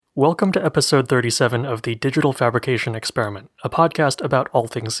Welcome to episode 37 of the Digital Fabrication Experiment, a podcast about all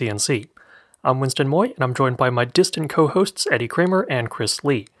things CNC. I'm Winston Moy, and I'm joined by my distant co-hosts Eddie Kramer and Chris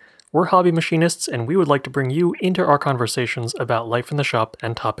Lee. We're hobby machinists, and we would like to bring you into our conversations about life in the shop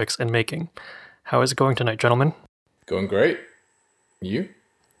and topics in making. How is it going tonight, gentlemen? Going great. You?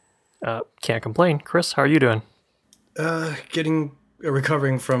 Can't complain. Chris, how are you doing?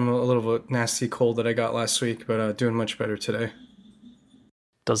 Recovering from a little bit nasty cold that I got last week, but doing much better today.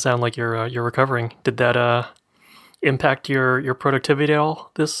 Does sound like you're recovering. Did that impact your productivity at all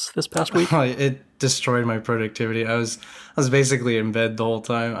this past week? It destroyed my productivity. I was basically in bed the whole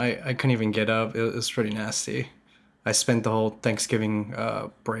time. I couldn't even get up. It was pretty nasty. I spent the whole Thanksgiving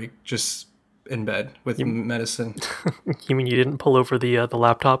break just in bed with medicine. You mean you didn't pull over the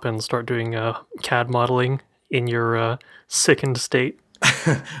laptop and start doing CAD modeling in your sickened state?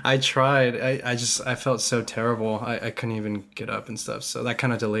 I tried. I felt so terrible. I couldn't even get up and stuff. So that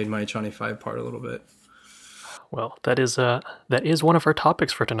kind of delayed my Johnny 5 part a little bit. Well, that is one of our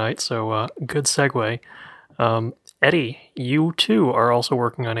topics for tonight. So good segue. Eddie, you too are also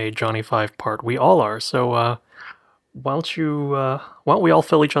working on a Johnny 5 part. We all are. So why don't we all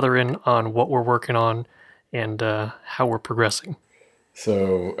fill each other in on what we're working on and how we're progressing?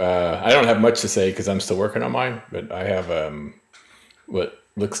 So I don't have much to say because I'm still working on mine, but I have what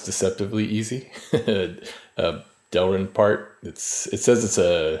looks deceptively easy a Delrin part. It says it's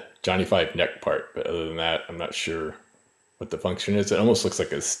a Johnny 5 neck part, but other than that, I'm not sure what the function is. It almost looks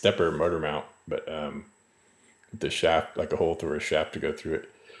like a stepper motor mount, but the shaft, like a hole through a shaft to go through it.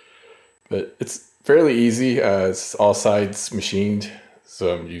 But it's fairly easy. It's all sides machined,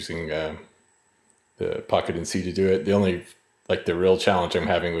 so I'm using the Pocket NC to do it. The real challenge I'm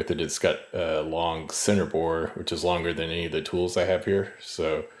having with it, it's got a long center bore, which is longer than any of the tools I have here.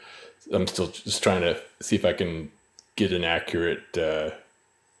 So I'm still just trying to see if I can get an accurate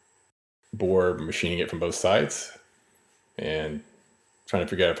bore, machining it from both sides, and trying to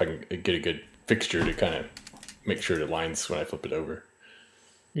figure out if I can get a good fixture to kind of make sure it aligns when I flip it over.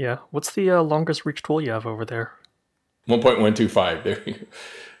 Yeah. What's the longest reach tool you have over there? 1.125. There you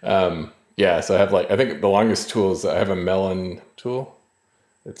go. Yeah, so I have I think the longest tool is I have a Melon tool.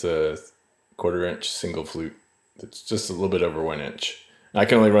 It's a 1/4 inch single flute. It's just a little bit over 1 inch. I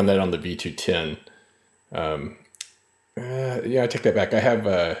can only run that on the V210. I take that back. I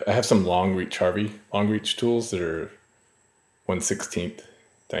have some long reach tools that are 1/16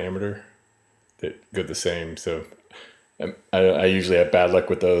 diameter that go the same. So I usually have bad luck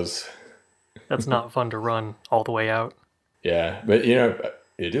with those. That's not fun to run all the way out. Yeah, but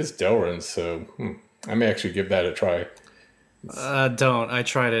it is Delrin, so I may actually give that a try. Don't. I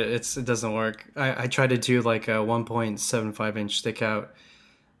tried it. It doesn't work. I tried to do like a 1.75 inch stick out.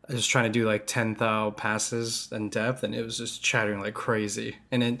 I was trying to do like 10 thou passes in depth, and it was just chattering like crazy.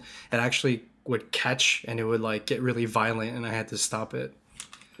 And it actually would catch, and it would like get really violent, and I had to stop it.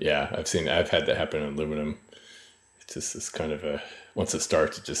 Yeah, I've had that happen in aluminum. It's just this kind of once it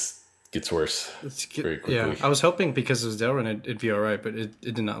starts, it just gets worse very quickly. Yeah, I was hoping because it was Delrin it'd be all right, but it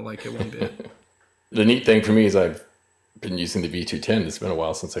did not like it one bit. The neat thing for me is I've been using the V210. It's been a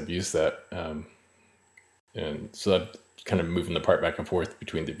while since I've used that. And so I'm kind of moving the part back and forth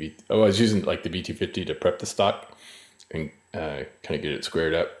between I was using like the V250 to prep the stock and kind of get it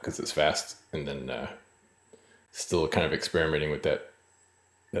squared up because it's fast. And then still kind of experimenting with that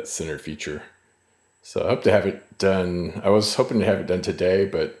center feature. So I hope to have it done. I was hoping to have it done today,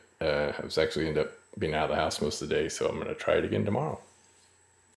 but I was actually end up being out of the house most of the day, so I'm going to try it again tomorrow.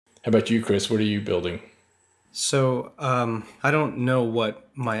 How about you, Chris? What are you building? So I don't know what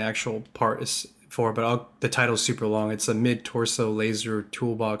my actual part is for, but the title's super long. It's a mid-torso laser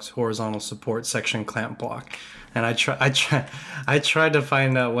toolbox horizontal support section clamp block. And I tried to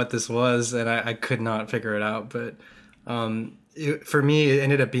find out what this was, and I could not figure it out. But for me, it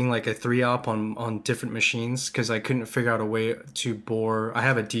ended up being like a 3-op on different machines because I couldn't figure out a way to bore. I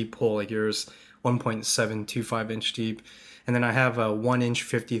have a deep hole like yours, 1.725 inch deep, and then I have a 1 inch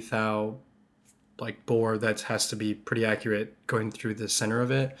 50 thou like bore that has to be pretty accurate going through the center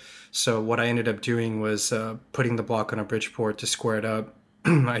of it. So what I ended up doing was putting the block on a Bridgeport to square it up.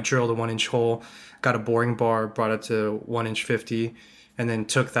 I drilled a 1 inch hole, got a boring bar, brought it to 1 inch 50. And then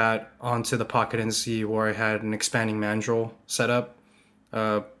took that onto the Pocket NC where I had an expanding mandrel set up,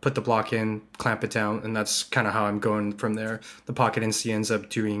 put the block in, clamp it down, and that's kind of how I'm going from there. The Pocket NC ends up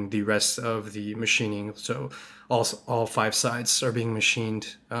doing the rest of the machining, so all 5 sides are being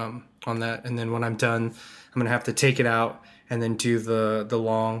machined on that. And then when I'm done, I'm going to have to take it out and then do the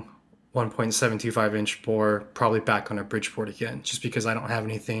long 1.725 inch bore, probably back on a Bridgeport again, just because I don't have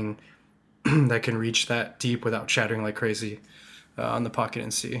anything that can reach that deep without chattering like crazy. on the Pocket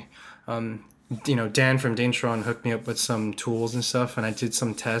NC. Dan from Daintron hooked me up with some tools and stuff, and I did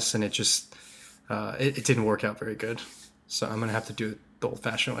some tests, and it just it didn't work out very good. So I'm gonna have to do it the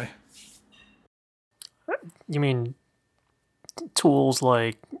old-fashioned way. You mean tools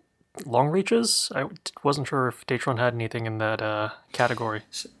like long reaches? I wasn't sure if Datron had anything in that category.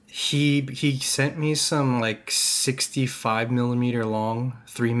 He sent me some like 65 millimeter long,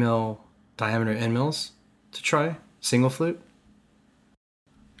 3 mil diameter end mills to try single flute.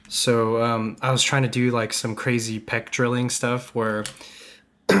 So I was trying to do like some crazy peck drilling stuff where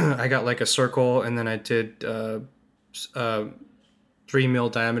I got like a circle and then I did 3 mil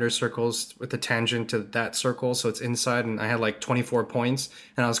diameter circles with the tangent to that circle, so it's inside, and I had like 24 points,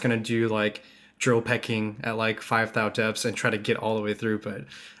 and I was gonna do like drill pecking at like 5,000 depths and try to get all the way through, but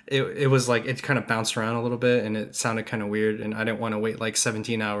it was like it kind of bounced around a little bit and it sounded kind of weird, and I didn't want to wait like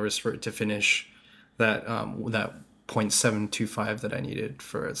 17 hours for it to finish that that 0.725 that I needed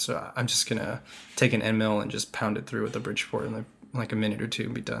for it. So I'm just gonna take an end mill and just pound it through with a Bridgeport in like a minute or two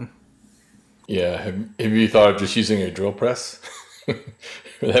and be done. Yeah. Have you thought of just using a drill press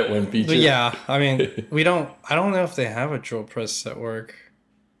for that one feature? But yeah, I mean, I don't know if they have a drill press at work.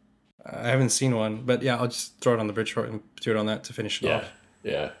 I haven't seen one, but yeah, I'll just throw it on the Bridgeport and do it on that to finish it Yeah. off.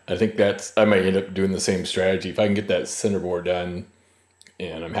 Yeah. I think I might end up doing the same strategy. If I can get that center bore done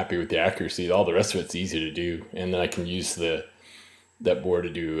and I'm happy with the accuracy, all the rest of it's easy to do. And then I can use that board to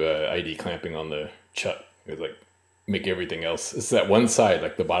do ID clamping on the chuck. It's like make everything else. It's that one side,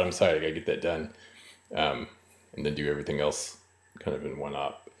 like the bottom side, I gotta get that done. And then do everything else kind of in one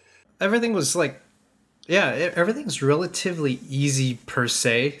op. Everything was like, everything's relatively easy per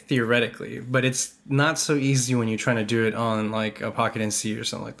se, theoretically, but it's not so easy when you're trying to do it on like a Pocket NC or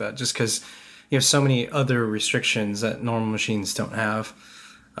something like that, just because you have so many other restrictions that normal machines don't have.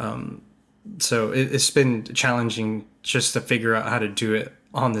 So it's been challenging just to figure out how to do it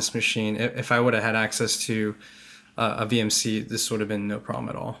on this machine. If I would have had access to a VMC, this would have been no problem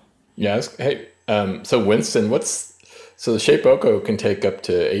at all. Yeah. Hey, so Winston, so the Shape Oko can take up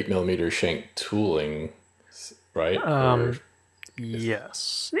to 8 millimeter shank tooling, right?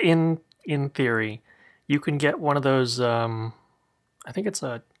 Yes. In theory, you can get one of those. I think it's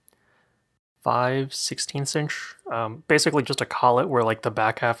a 5/16 inch. Basically, just a collet where like the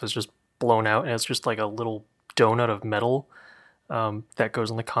back half is just blown out, and it's just like a little donut of metal that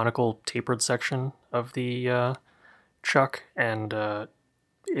goes in the conical tapered section of the chuck, and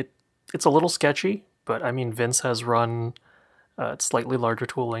it's a little sketchy. But I mean, Vince has run slightly larger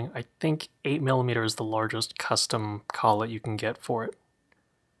tooling. I think 8 millimeter is the largest custom collet you can get for it.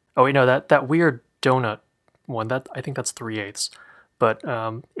 Oh wait, no, that weird donut one, that I think that's 3/8. But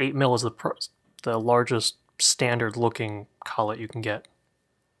 8 mil is the largest standard looking collet you can get.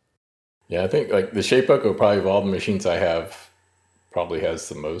 Yeah, I think like the Shape Oko, probably of all the machines I have, probably has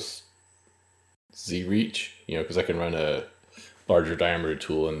the most Z reach. Because I can run a larger diameter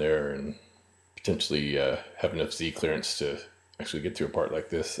tool in there and potentially have enough Z clearance to actually get through a part like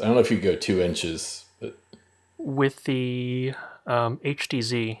this. I don't know if you go 2 inches, but With the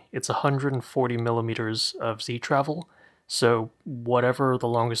HDZ, it's 140 millimeters of Z travel. So whatever the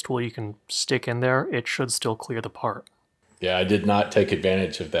longest tool you can stick in there, it should still clear the part. yeah, I did not take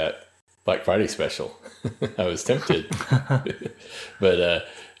advantage of that Black Friday special. I was tempted, but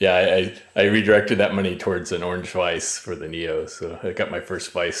yeah, I redirected that money towards an orange vise for the Neo. So I got my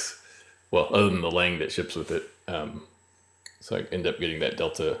first vise. Well, other than the Lang that ships with it, so I end up getting that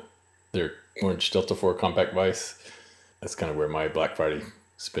their orange Delta 4 compact vise. That's kind of where my Black Friday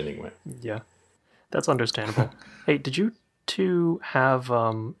spending went. Yeah, that's understandable. Hey, did you two have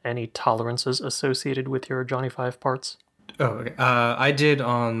any tolerances associated with your Johnny 5 parts? Oh, okay. I did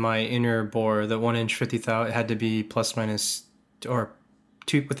on my inner bore, the 1 inch 50 thou. It had to be plus minus or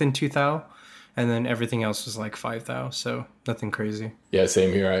within 2 thou, and then everything else was like 5 thou. So nothing crazy. Yeah,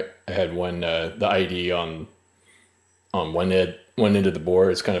 same here. I had one the ID on one end of the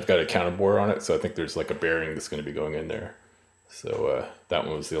bore. It's kind of got a counter bore on it, so I think there's like a bearing that's going to be going in there. So that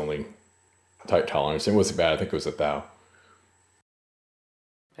one was the only tight tolerance. It wasn't bad. I think it was a thou.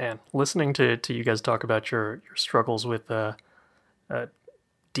 Man, listening to you guys talk about your struggles with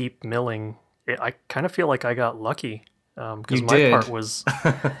deep milling, I kind of feel like I got lucky because You my did. part was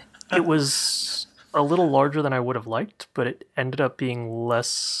it was a little larger than I would have liked, but it ended up being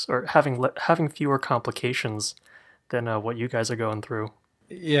less or having fewer complications than what you guys are going through.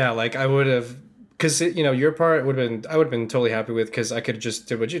 Yeah, like I would have, because your part I would have been totally happy with, because I could have just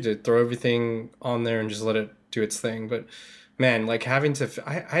did what you did, throw everything on there and just let it do its thing. But man, like having to,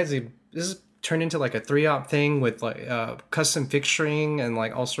 I had to. This turned into like a 3-op thing with like custom fixturing and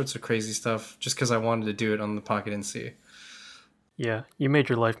like all sorts of crazy stuff, just because I wanted to do it on the Pocket NC. Yeah, you made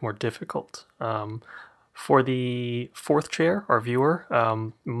your life more difficult. For the fourth chair, our viewer,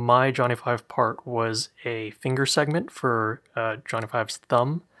 my Johnny Five part was a finger segment for Johnny Five's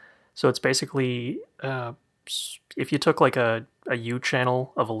thumb. So it's basically if you took like a U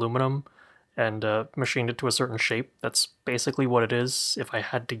channel of aluminum and machined it to a certain shape, that's basically what it is. If I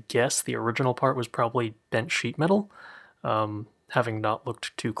had to guess, the original part was probably bent sheet metal, having not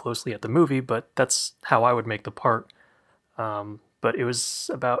looked too closely at the movie, but that's how I would make the part. But it was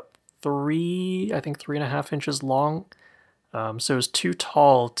about I think 3.5 inches long. So it was too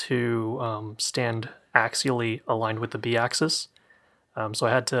tall to stand axially aligned with the B axis. So I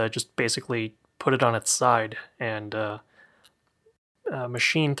had to just basically put it on its side and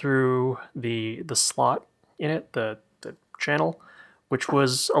machine through the slot in it, the channel, which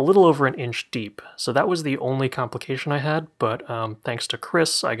was a little over an inch deep. So that was the only complication I had. But thanks to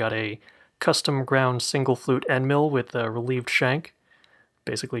Chris, I got a custom ground single flute end mill with a relieved shank,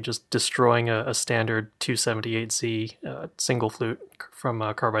 basically just destroying a standard 278Z single flute from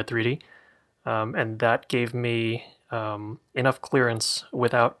Carbide 3D. And that gave me enough clearance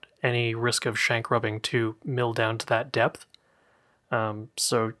without any risk of shank rubbing to mill down to that depth.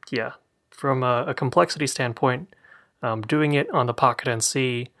 So yeah, from a complexity standpoint, doing it on the Pocket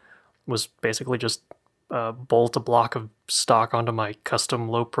NC was basically just bolt a block of stock onto my custom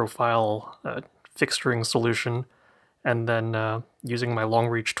low profile fixturing solution, and then using my long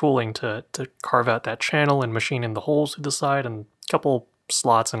reach tooling to carve out that channel and machine in the holes through the side and a couple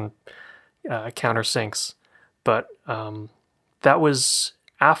slots and countersinks. But that was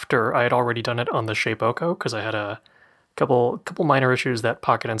after I had already done it on the Shapeoko, because I had a couple minor issues that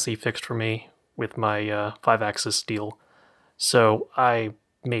Pocket NC fixed for me with my 5-axis steel. So I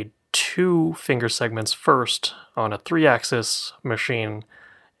made 2 finger segments first on a 3-axis machine,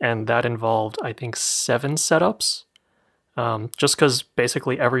 and that involved, I think, 7 setups. Just because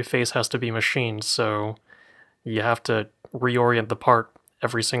basically every face has to be machined, so you have to reorient the part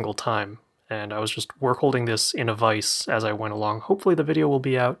every single time. And I was just work holding this in a vise as I went along. Hopefully the video will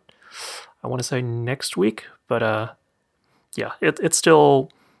be out, I want to say next week, but yeah, it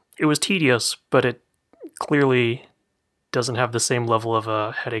was tedious, but it clearly doesn't have the same level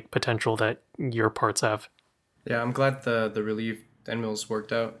of headache potential that your parts have. Yeah, I'm glad the relief end mills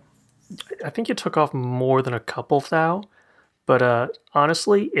worked out. I think you took off more than a couple thou, but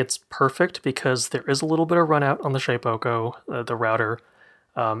honestly, it's perfect because there is a little bit of run out on the Shapeoko, the router.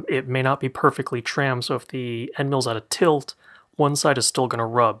 It may not be perfectly trammed, so if the end mill's at a tilt, one side is still going to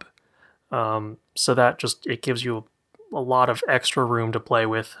rub. So that just, it gives you a lot of extra room to play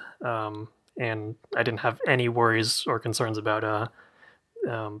with. And I didn't have any worries or concerns about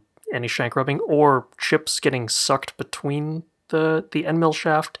any shank rubbing or chips getting sucked between the end mill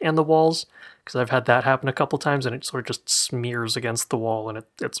shaft and the walls, because I've had that happen a couple times and it sort of just smears against the wall and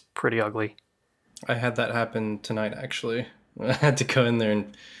it's pretty ugly. I had that happen tonight, actually. I had to go in there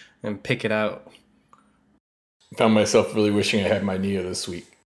and pick it out. Found myself really wishing I had my Neo this week.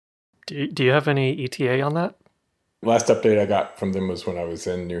 Do you have any ETA on that? Last update I got from them was when I was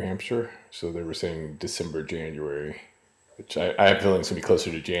in New Hampshire, so they were saying December, January, which I have a feeling it's going to be closer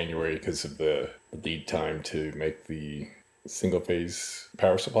to January because of the lead time to make the single phase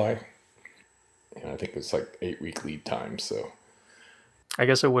power supply. And I think it's like 8-week lead time, so I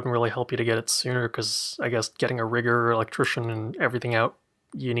guess it wouldn't really help you to get it sooner, because I guess getting a rigger, electrician, and everything out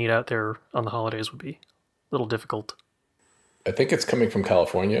you need out there on the holidays would be a little difficult. I think it's coming from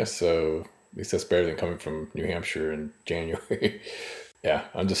California, so at least that's better than coming from New Hampshire in January. Yeah,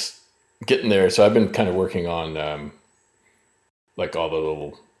 I'm just getting there. So I've been kind of working on like all the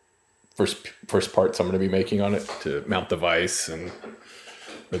little first parts I'm going to be making on it to mount the vise,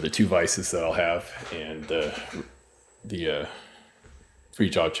 or the 2 vices that I'll have, and the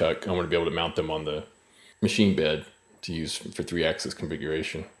 3-jaw chuck. I want to be able to mount them on the machine bed to use for 3-axis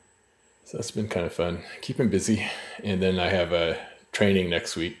configuration. So that's been kind of fun, keeping busy. And then I have a training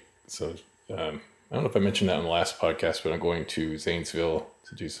next week. So I don't know if I mentioned that in the last podcast, but I'm going to Zanesville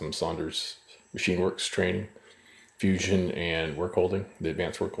to do some Saunders Machine Works training, fusion and work holding, the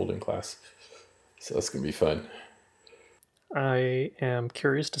advanced work holding class. So that's going to be fun. I am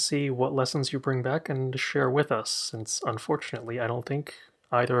curious to see what lessons you bring back and share with us, since unfortunately I don't think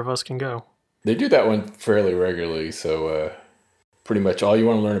either of us can go. They do that one fairly regularly, so pretty much all you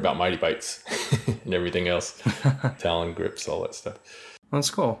want to learn about Mighty Bites and everything else, Talon grips, all that stuff. That's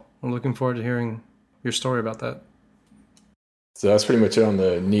cool. I'm looking forward to hearing your story about that. So that's pretty much it on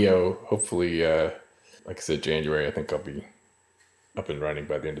the Neo. Hopefully, like I said, January, I think I'll be up and running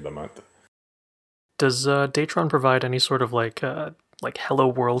by the end of the month. Does Datron provide any sort of like like Hello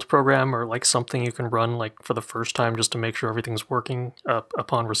World program or like something you can run like for the first time just to make sure everything's working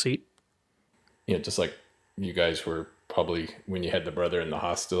upon receipt? Just like you guys were probably when you had the brother in the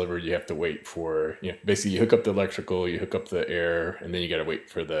house delivered, you have to wait for, basically you hook up the electrical, you hook up the air, and then you got to wait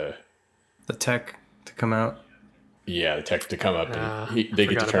for the tech to come out. the tech to come up, and I they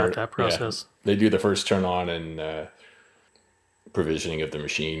get to forgot turn. about that process. They do the first turn on and provisioning of the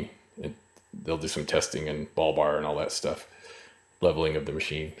machine. And they'll do some testing and ball bar and all that stuff, leveling of the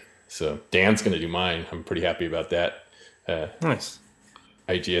machine. So Dan's going to do mine. I'm pretty happy about that. Nice.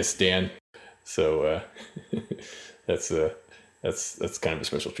 IGS Dan. So that's kind of a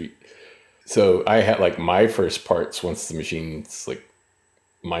special treat. So I had like my first parts once the machine's like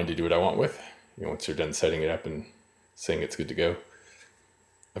mine to do what I want with. Once they're done setting it up and saying it's good to go.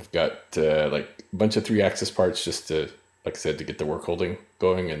 I've got like a bunch of 3-axis parts just to, like I said, to get the work holding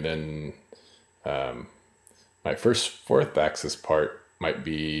going, and then my first 4th-axis part might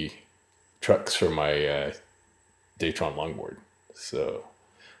be trucks for my Datron longboard. So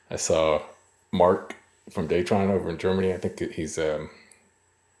I saw Mark from Datron over in Germany. I think he's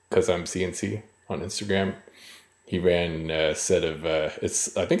because I'm CNC on Instagram. He ran a set of I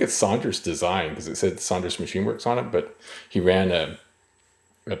think it's Saunders design because it said Saunders Machine Works on it, but he ran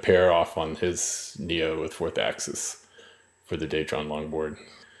a pair off on his Neo with 4th-axis for the Datron longboard.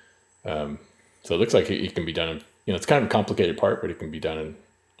 So it looks like it can be done in, it's kind of a complicated part, but it can be done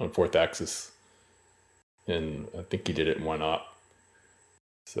on 4th-axis. And I think he did it in 1-op.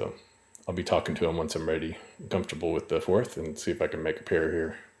 So I'll be talking to him once I'm ready, comfortable with the 4th, and see if I can make a pair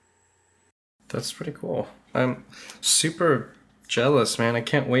here. That's pretty cool. I'm super jealous, man. I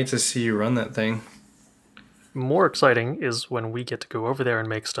can't wait to see you run that thing. More exciting is when we get to go over there and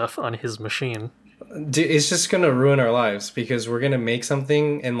make stuff on his machine. Dude, it's just going to ruin our lives because we're going to make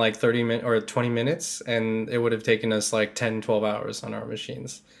something in like 30 minutes or 20 minutes, and it would have taken us like 10, 12 hours on our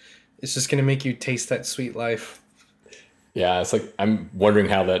machines. It's just going to make you taste that sweet life. Yeah, it's like I'm wondering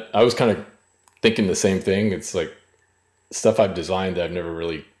how that... I was kind of thinking the same thing. It's like stuff I've designed that I've never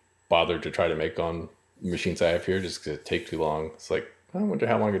really bothered to try to make on machines I have here just because it takes too long. It's like, I wonder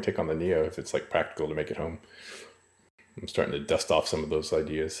how long it would take on the Neo if it's like practical to make it home. I'm starting to dust off some of those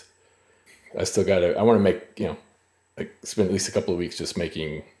ideas. I want to make, like spend at least a couple of weeks just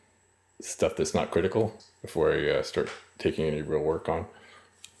making stuff that's not critical before I start taking any real work on.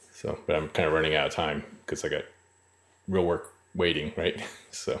 So, but I'm kind of running out of time because I got real work waiting, right?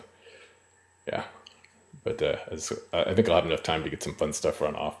 So, yeah. But I think I'll have enough time to get some fun stuff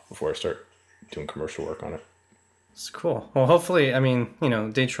run off before I start doing commercial work on it. It's cool. Well, hopefully, I mean,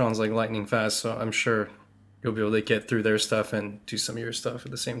 Datron's like lightning fast, so I'm sure you'll be able to get through their stuff and do some of your stuff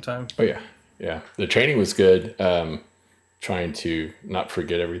at the same time. Oh, yeah. Yeah. The training was good. Trying to not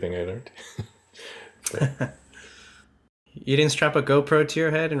forget everything I learned. You didn't strap a GoPro to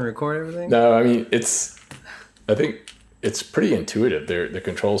your head and record everything? No, I mean, I think it's pretty intuitive. The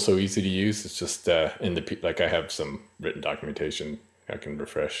control's so easy to use. It's just like I have some written documentation I can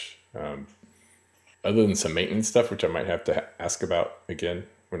refresh. Other than some maintenance stuff, which I might have to ask about again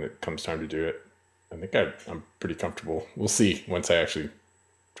when it comes time to do it, I think I'm pretty comfortable. We'll see once I actually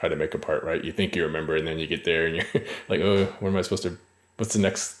try to make a part, right? You think you remember, and then you get there and you're like, oh, what am I supposed to, what's the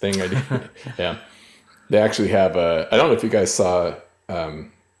next thing I do? Yeah. They actually have I don't know if you guys saw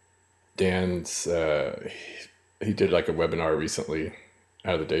Dan's, he did like a webinar recently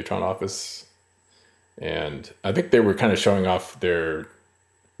out of the Datron office. And I think they were kind of showing off their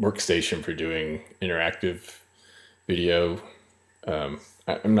workstation for doing interactive video. I'm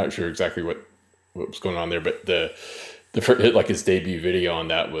not sure exactly what was going on there, but the first, like his debut video on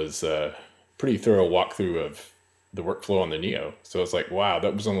that was a pretty thorough walkthrough of the workflow on the Neo. So it's like, wow,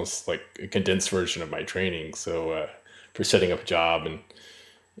 that was almost like a condensed version of my training. So for setting up a job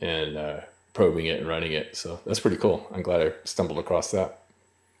and probing it and running it. So that's pretty cool. I'm glad I stumbled across that.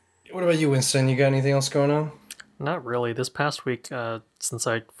 What about you, Winston? You got anything else going on? Not really. This past week, since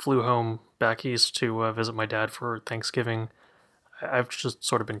I flew home back east to visit my dad for Thanksgiving, I've just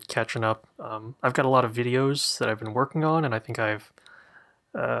sort of been catching up. I've got a lot of videos that I've been working on, and I think I've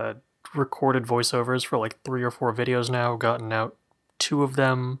recorded voiceovers for like 3 or 4 videos now, gotten out 2 of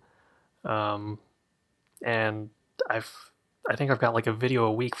them, and I think I've got like a video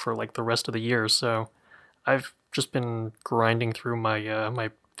a week for like the rest of the year. So I've just been grinding through my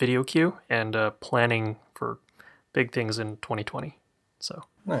my video queue and planning for big things in 2020. So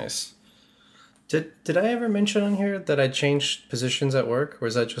nice. Did I ever mention on here that I changed positions at work, or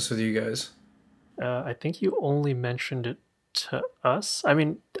is that just with you guys? I think you only mentioned it to us. I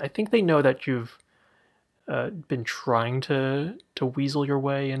mean, I think they know that you've been trying to weasel your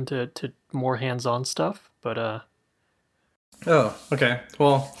way into more hands-on stuff, but Oh, okay.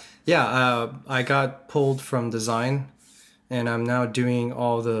 Well, yeah, I got pulled from design and I'm now doing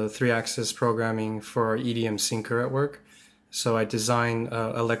all the three-axis programming for our EDM syncer at work. So I design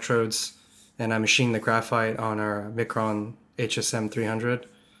electrodes and I machine the graphite on our Micron HSM 300.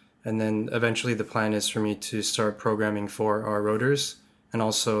 And then eventually the plan is for me to start programming for our rotors and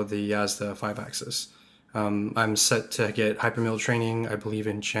also the Yazda 5-axis. I'm set to get hypermill training, I believe,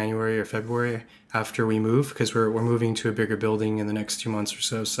 in January or February after we move, because we're moving to a bigger building in the next 2 months or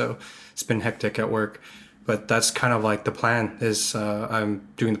so. So it's been hectic at work, but that's kind of like the plan. Is I'm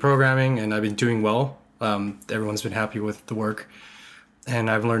doing the programming and I've been doing well. Everyone's been happy with the work, and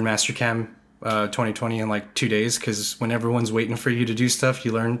I've learned Mastercam 2020 in like 2 days, because when everyone's waiting for you to do stuff,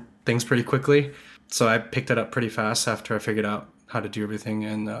 you learn things pretty quickly. So I picked it up pretty fast after I figured out how to do everything.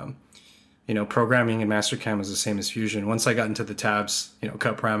 And programming in Mastercam is the same as Fusion. Once I got into the tabs,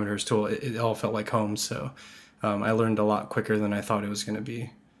 cut parameters tool, it all felt like home. So I learned a lot quicker than I thought it was going to be.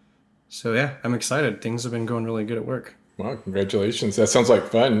 So yeah, I'm excited. Things have been going really good at work. Wow, congratulations. That sounds like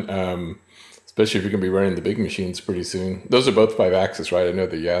fun. Especially if you're going to be running the big machines pretty soon. Those are both 5-axis, right? I know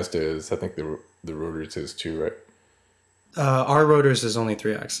the Yazda is. I think the rotors is too, right? Our rotors is only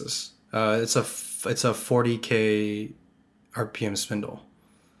 3-axis. It's a 40K RPM spindle.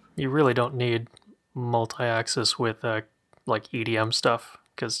 You really don't need multi-axis with like EDM stuff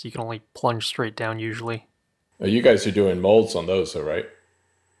because you can only plunge straight down usually. You guys are doing molds on those, though, right?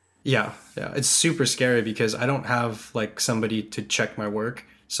 Yeah, yeah. It's super scary because I don't have like somebody to check my work.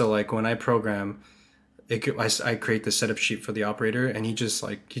 So like when I program, I create the setup sheet for the operator, and he just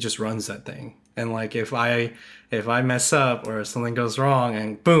runs that thing. And like if I mess up or something goes wrong,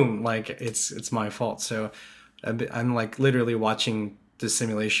 and boom, like it's my fault. So I'm like literally watching the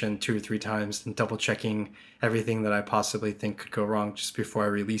simulation 2 or 3 times and double checking everything that I possibly think could go wrong just before I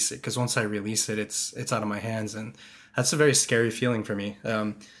release it. Because once I release it, it's out of my hands, and that's a very scary feeling for me.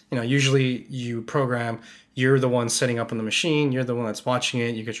 Usually you program, you're the one setting up on the machine, you're the one that's watching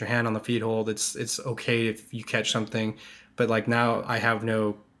it, you get your hand on the feed hold, it's okay if you catch something. But like now I have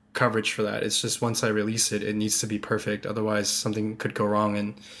no coverage for that. It's just once I release it, it needs to be perfect. Otherwise something could go wrong,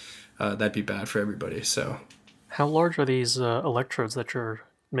 and that'd be bad for everybody. So How large are these electrodes that you're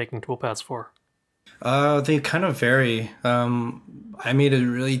making toolpaths for? they kind of vary. I made a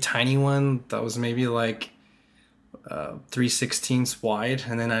really tiny one that was maybe like 3/16 wide,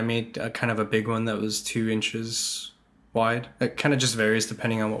 and then I made a kind of a big one that was 2 inches wide. It kind of just varies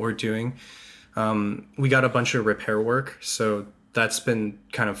depending on what we're doing. We got a bunch of repair work, so that's been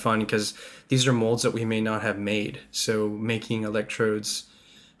kind of fun because these are molds that we may not have made. So making electrodes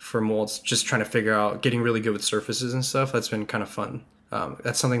for molds, just trying to figure out getting really good with surfaces and stuff, that's been kind of fun.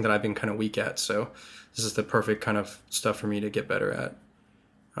 That's something that I've been kind of weak at, so this is the perfect kind of stuff for me to get better at.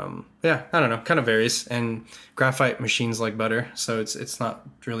 Yeah, I don't know, kind of varies. And graphite machines like butter, so it's not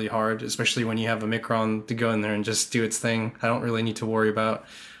really hard, especially when you have a Micron to go in there and just do its thing. I don't really need to worry about,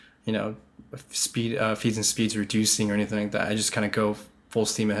 you know, speed, feeds and speeds reducing or anything like that. I just kind of go full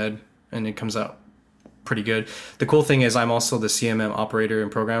steam ahead, and it comes out pretty good. The cool thing is I'm also the CMM operator and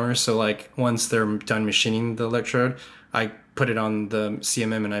programmer, so like once they're done machining the electrode, I put it on the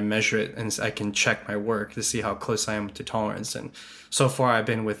CMM and I measure it, and I can check my work to see how close I am to tolerance. And so far I've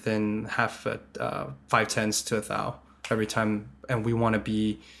been within half at 5/10 to a thou every time, and we want to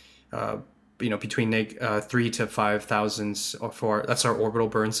be between 3 to 5 thousandths for that's our orbital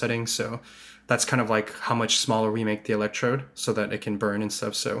burn setting. So that's kind of like how much smaller we make the electrode so that it can burn and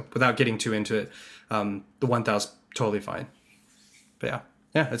stuff. So without getting too into it, the 1,000 totally fine. But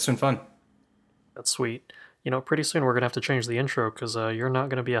yeah, it's been fun. That's sweet. Pretty soon we're gonna have to change the intro because you're not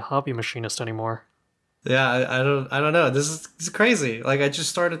gonna be a hobby machinist anymore. Yeah, I don't know. This is crazy. Like I just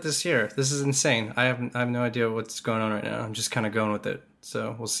started this year. This is insane. I have no idea what's going on right now. I'm just kind of going with it.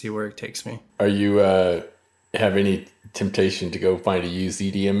 So we'll see where it takes me. Are you have any temptation to go find a used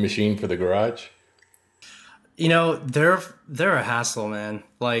EDM machine for the garage? They're a hassle, man.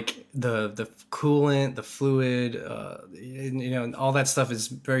 Like the coolant, the fluid, all that stuff is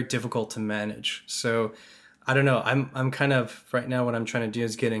very difficult to manage. So I don't know. I'm kind of right now. What I'm trying to do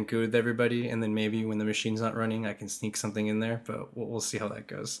is get in good with everybody, and then maybe when the machine's not running, I can sneak something in there. But we'll see how that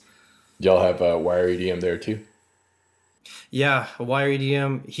goes. Y'all have wire EDM there too? Yeah, a wire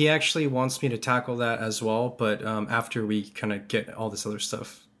EDM. He actually wants me to tackle that as well, but after we kind of get all this other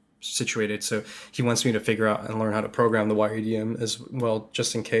stuff situated, so he wants me to figure out and learn how to program the wire EDM as well,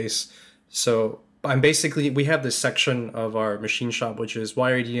 just in case. So we have this section of our machine shop which is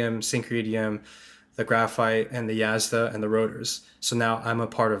wire EDM, sync EDM, the graphite, and the Yazda and the rotors. So now I'm a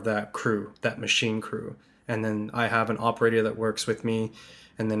part of that crew, that machine crew. and then I have an operator that works with me,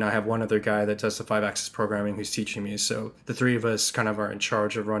 and then I have one other guy that does the 5-axis programming who's teaching me. So the three of us kind of are in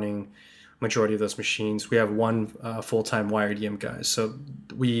charge of running majority of those machines. We have one full-time YRDM guy. So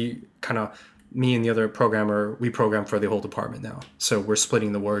we kind of, me and the other programmer, we program for the whole department now. So we're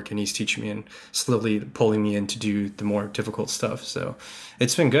splitting the work, and he's teaching me and slowly pulling me in to do the more difficult stuff. So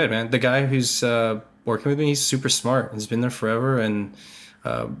it's been good, man. The guy who's working with me, he's super smart. He's been there forever, and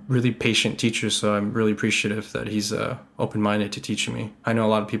really patient teacher. So I'm really appreciative that he's open-minded to teaching me. I know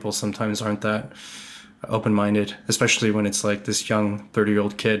a lot of people sometimes aren't that open-minded, especially when it's like this young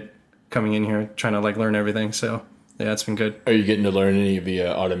 30-year-old kid coming in here trying to like learn everything. So yeah, it's been good. Are you getting to learn any of the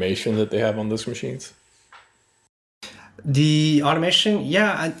automation that they have on those machines? The automation,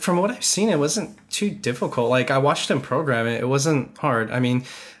 yeah, from what I've seen, it wasn't too difficult. Like I watched him program it. It wasn't hard. I mean,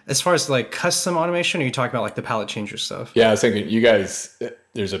 as far as like custom automation, are you talking about like the pallet changer stuff? Yeah, I was thinking you guys,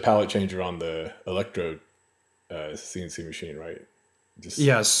 there's a pallet changer on the Electro CNC machine, right?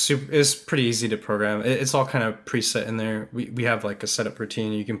 Yeah, it's pretty easy to program. It's all kind of preset in there. We have like a setup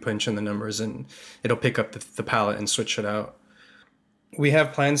routine. You can punch in the numbers and it'll pick up the palette and switch it out. We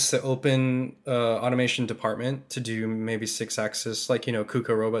have plans to open automation department to do maybe 6-axis, like,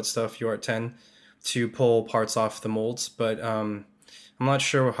 KUKA robot stuff, UART10, to pull parts off the molds. But I'm not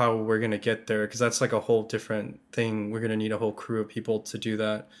sure how we're going to get there because that's like a whole different thing. We're going to need a whole crew of people to do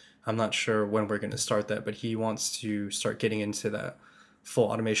that. I'm not sure when we're going to start that, but he wants to start getting into that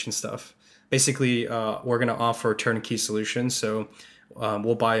full automation stuff. Basically, we're going to offer turnkey solutions. So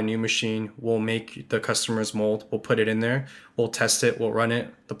we'll buy a new machine, we'll make the customer's mold, we'll put it in there, we'll test it, we'll run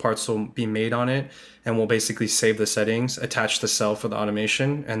it, the parts will be made on it, and we'll basically save the settings, attach the cell for the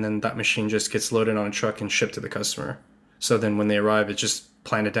automation, and then that machine just gets loaded on a truck and shipped to the customer. So then when they arrive, it's just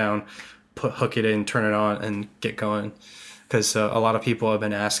plant it down, hook it in, turn it on, and get going. Because a lot of people have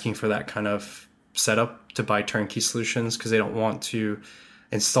been asking for that kind of setup to buy turnkey solutions because they don't want to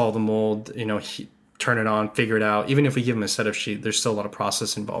install the mold, turn it on, figure it out. Even if we give them a setup sheet, there's still a lot of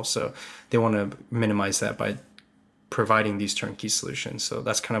process involved. So they want to minimize that by providing these turnkey solutions. So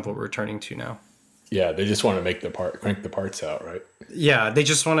that's kind of what we're turning to now. Yeah, they just want to crank the parts out, right? Yeah, they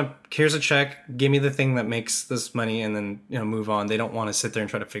just want to, here's a check, give me the thing that makes this money, and then move on. They don't want to sit there and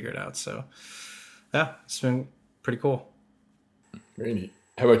try to figure it out. So yeah, it's been pretty cool. Very neat.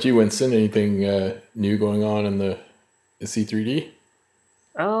 How about you, Winston? Anything new going on in the C3D?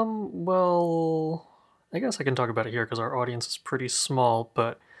 Well, I guess I can talk about it here because our audience is pretty small,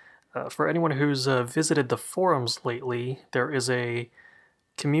 but for anyone who's visited the forums lately, there is a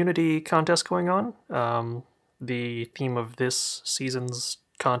community contest going on. The theme of this season's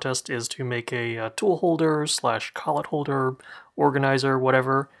contest is to make a tool holder / collet holder, organizer,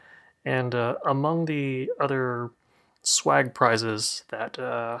 whatever. And among the other swag prizes that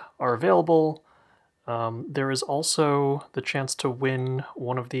are available, there is also the chance to win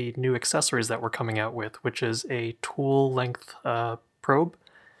one of the new accessories that we're coming out with, which is a tool length probe.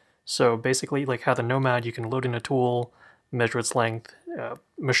 So basically, like how the Nomad, you can load in a tool, measure its length,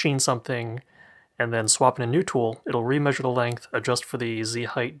 machine something, and then swap in a new tool. It'll remeasure the length, adjust for the Z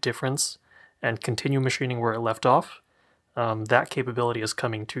height difference, and continue machining where it left off. That capability is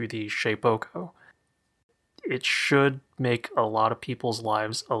coming to the Shapeoko. It should make a lot of people's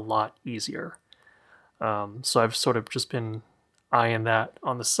lives a lot easier. So I've sort of just been eyeing that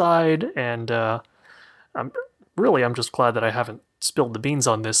on the side, and I'm just glad that I haven't spilled the beans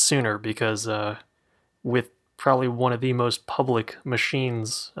on this sooner, because with probably one of the most public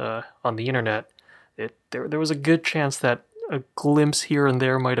machines on the internet, there was a good chance that a glimpse here and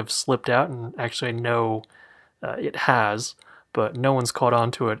there might have slipped out, and actually I know it has, but no one's caught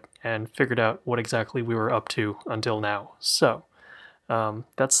on to it and figured out what exactly we were up to until now. So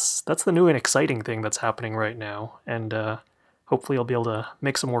that's the new and exciting thing that's happening right now, and hopefully I'll be able to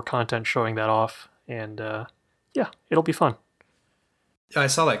make some more content showing that off, and yeah, it'll be fun. I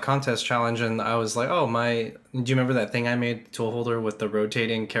saw that contest challenge and I was like, do you remember that thing I made, the tool holder with the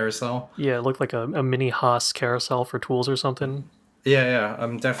rotating carousel? Yeah, it looked like a mini Haas carousel for tools or something. Yeah,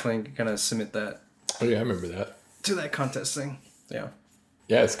 I'm definitely gonna submit that. Oh yeah, I remember that. To that contest thing. Yeah.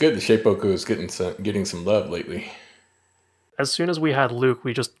 Yeah, it's good. The Shapeoko is getting some love lately. As soon as we had Luke,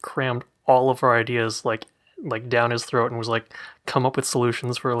 we just crammed all of our ideas like down his throat and was like, come up with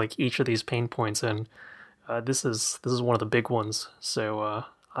solutions for like each of these pain points, and this is one of the big ones. So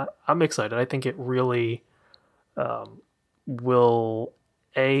I'm excited. I think it really will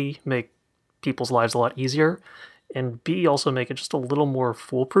A, make people's lives a lot easier, and B, also make it just a little more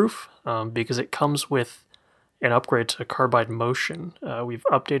foolproof, because it comes with an upgrade to Carbide Motion. We've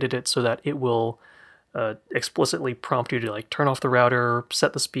updated it so that it will explicitly prompt you to like turn off the router,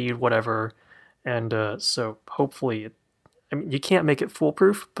 set the speed, whatever, And so hopefully, I mean, you can't make it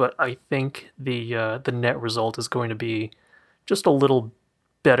foolproof, but I think the net result is going to be just a little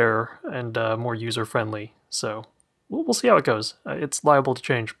better and more user friendly. So we'll see how it goes. It's liable to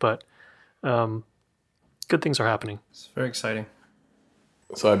change, but um, good things are happening. It's very exciting.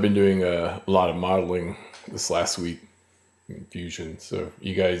 So I've been doing a lot of modeling this last week in Fusion. So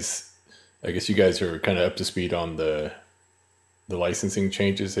you guys, I guess you guys are kind of up to speed on the licensing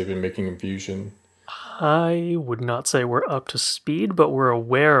changes they've been making in Fusion. I would not say we're up to speed, but we're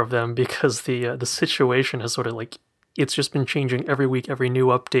aware of them because the situation has sort of like it's just been changing every week. Every new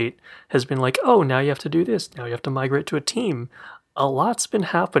update has been like, oh, now you have to do this. Now you have to migrate to a team. A lot's been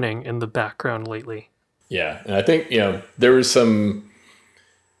happening in the background lately. Yeah, and I think there was some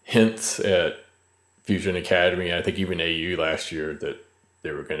hints at Fusion Academy. I think even AU last year that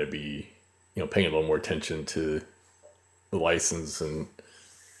they were going to be paying a little more attention to the license and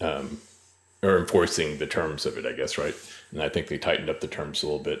or enforcing the terms of it, I guess, right? And I think they tightened up the terms a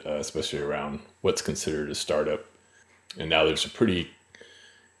little bit, especially around what's considered a startup. And now there's a pretty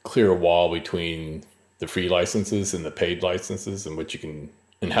clear wall between the free licenses and the paid licenses, and what you can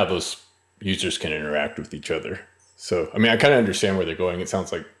and how those users can interact with each other. So, I mean, I kind of understand where they're going. It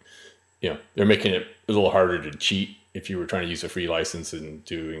sounds like they're making it a little harder to cheat if you were trying to use a free license and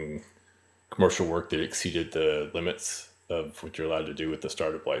doing commercial work that exceeded the limits of what you're allowed to do with the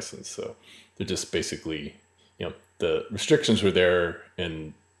startup license. So they're just basically, the restrictions were there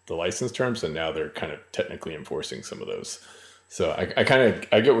in the license terms, and now they're kind of technically enforcing some of those. So I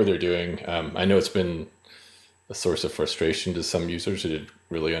get what they're doing. I know it's been a source of frustration to some users who didn't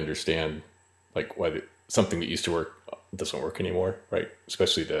really understand like why something that used to work doesn't work anymore, right?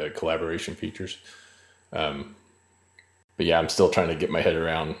 Especially the collaboration features. But yeah, I'm still trying to get my head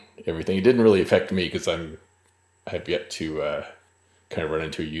around everything. It didn't really affect me because I've yet to kind of run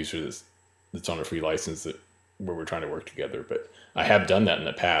into a user that's on a free license where we're trying to work together. But I have done that in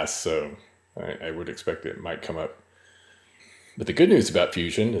the past, so I would expect it might come up. But the good news about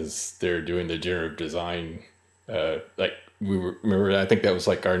Fusion is they're doing the generative design. Like remember, I think that was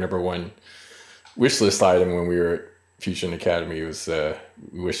like our number one wish list item when we were at Fusion Academy was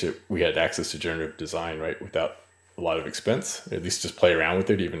we wish we had access to generative design, right, without a lot of expense. At least just play around with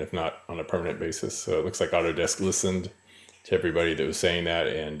it, even if not on a permanent basis. So it looks like Autodesk listened to everybody that was saying that,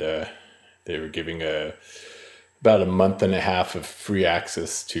 and they were giving about a month and a half of free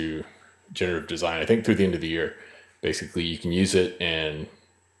access to generative design. I think through the end of the year, basically you can use it and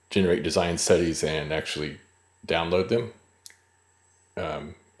generate design studies and actually download them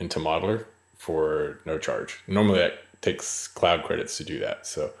into Modeler for no charge. Normally that takes cloud credits to do that.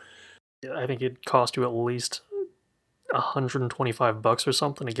 So I think it cost you at least $125 or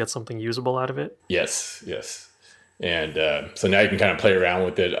something to get something usable out of it. yes. And so now you can kind of play around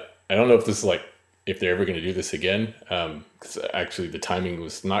with it. I don't know if this is like if they're ever going to do this again, because actually the timing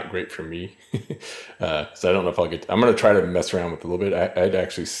was not great for me. So I don't know if I'm going to try to mess around with it a little bit. I'd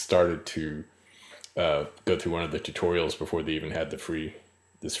actually started to go through one of the tutorials before they even had this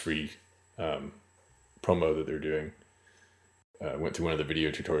free promo that they're doing. Went through one of the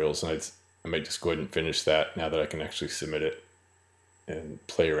video tutorials, and I might just go ahead and finish that now that I can actually submit it and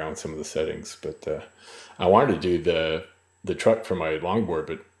play around with some of the settings. But I wanted to do the truck for my longboard,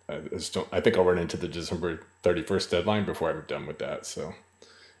 but I think I'll run into the December 31st deadline before I'm done with that. So,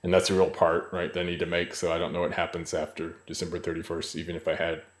 and that's a real part, right, that I need to make. So I don't know what happens after December 31st. Even if I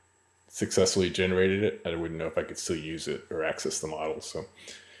had successfully generated it, I wouldn't know if I could still use it or access the model. So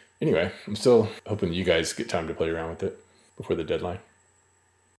anyway, I'm still hoping you guys get time to play around with it before the deadline.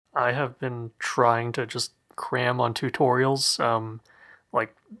 I have been trying to just cram on tutorials.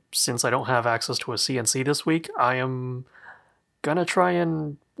 Like, since I don't have access to a CNC this week, I am gonna try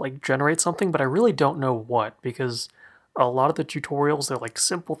and like generate something, but I really don't know what because a lot of the tutorials they're like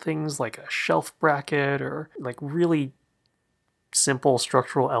simple things like a shelf bracket or like really simple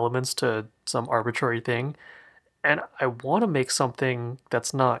structural elements to some arbitrary thing. And I want to make something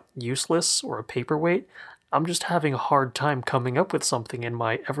that's not useless or a paperweight. I'm just having a hard time coming up with something in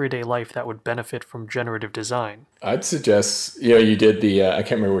my everyday life that would benefit from generative design. I'd suggest, you did the, I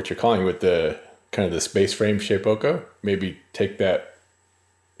can't remember what you're calling it, with the kind of the space frame Shapeoko. Maybe take that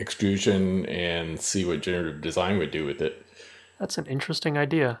extrusion and see what generative design would do with it. That's an interesting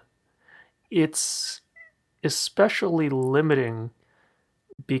idea. It's especially limiting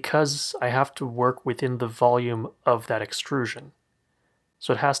because I have to work within the volume of that extrusion.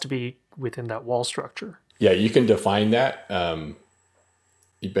 So it has to be within that wall structure. Yeah, you can define that.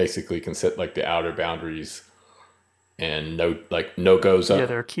 You basically can set like the outer boundaries and no goes up. Yeah,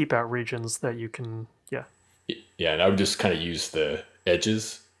 there are keep out regions that you can, yeah. Yeah, and I would just kind of use the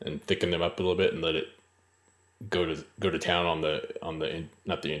edges and thicken them up a little bit and let it go to town on the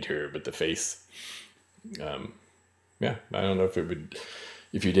not the interior but the face. Yeah, I don't know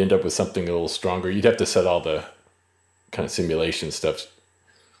if you'd end up with something a little stronger. You'd have to set all the kind of simulation stuff,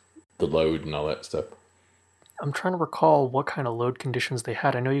 the load and all that stuff. I'm trying to recall what kind of load conditions they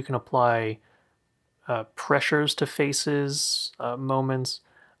had. I know you can apply pressures to faces, moments.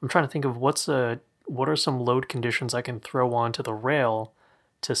 I'm trying to think of what are some load conditions I can throw onto the rail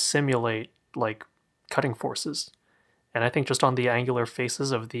to simulate like cutting forces. And I think just on the angular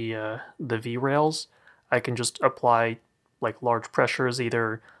faces of the V rails, I can just apply like large pressures,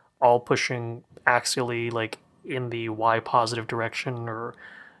 either all pushing axially like in the y positive direction or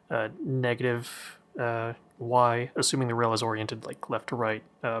negative y, assuming the rail is oriented like left to right,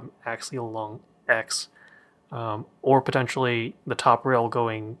 axially along x, or potentially the top rail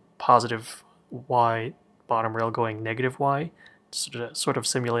going positive y, bottom rail going negative y, to sort of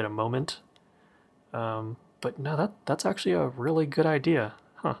simulate a moment. But no, that's actually a really good idea,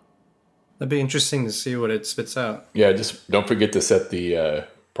 huh? That'd be interesting to see what it spits out. Yeah, just don't forget to set the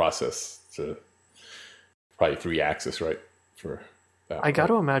process to probably 3-axis, right? For that. I got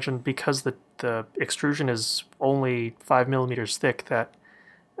to imagine because the extrusion is only 5 millimeters thick that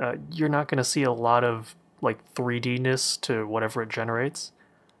you're not going to see a lot of like 3D-ness to whatever it generates,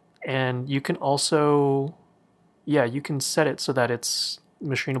 and you can also, yeah, you can set it so that it's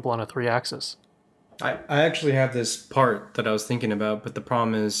machinable on a 3-axis. I actually have this part that I was thinking about, but the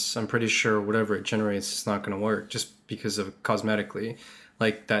problem is I'm pretty sure whatever it generates is not going to work just because of cosmetically.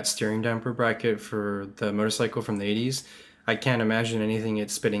 Like that steering damper bracket for the motorcycle from the 80s, I can't imagine anything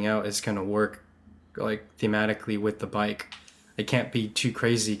it's spitting out is going to work like thematically with the bike. It can't be too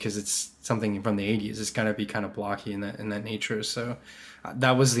crazy because it's something from the 80s. It's got to be kind of blocky in that nature. So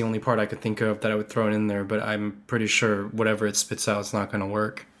that was the only part I could think of that I would throw it in there, but I'm pretty sure whatever it spits out is not going to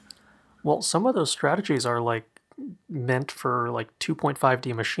work. Well, some of those strategies are like meant for like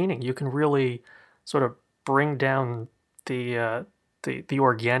 2.5D machining. You can really sort of bring down the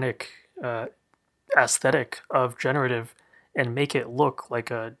organic aesthetic of generative and make it look like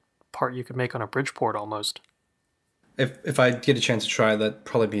a part you could make on a Bridgeport almost. If I get a chance to try, that'd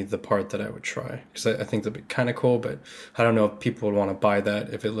probably be the part that I would try because I think that'd be kind of cool. But I don't know if people would want to buy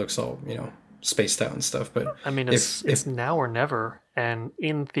that if it looks all spaced out and stuff. But I mean, it's now or never. And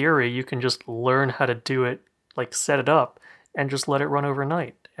in theory, you can just learn how to do it, like set it up, and just let it run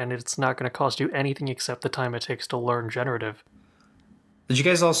overnight. And it's not going to cost you anything except the time it takes to learn generative. Did you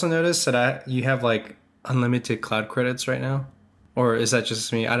guys also notice that you have like unlimited cloud credits right now? Or is that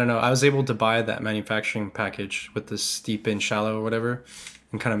just me? I don't know. I was able to buy that manufacturing package with the steep and shallow or whatever.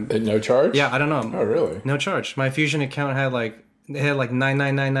 And kind of... At no charge? Yeah, I don't know. Oh, really? No charge. My Fusion account had like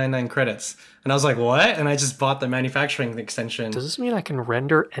 99999 credits. And I was like, what? And I just bought the manufacturing extension. Does this mean I can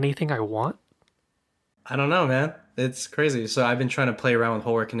render anything I want? I don't know, man. It's crazy. So I've been trying to play around with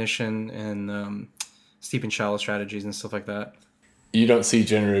hole recognition and steep and shallow strategies and stuff like that. You don't see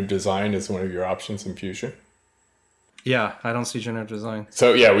generative design as one of your options in Fusion? Yeah, I don't see generative design.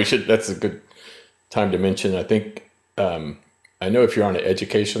 So yeah, that's a good time to mention. I think, I know if you're on an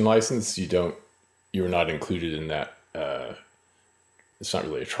education license, you're not included in that. It's not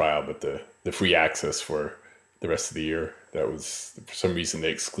really a trial, but the free access for the rest of the year. That was, for some reason,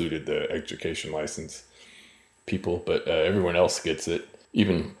 they excluded the education license people, but everyone else gets it.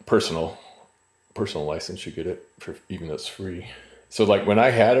 Even personal license, you get it for even though it's free. So like when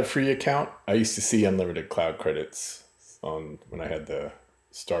I had a free account, I used to see unlimited cloud credits when I had the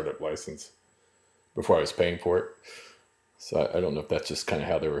startup license before I was paying for it. So I don't know if that's just kind of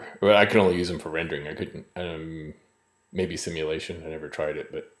how they were. Well, I could only use them for rendering. I couldn't. Maybe simulation. I never tried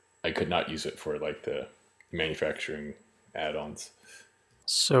it, but I could not use it for like the manufacturing add-ons.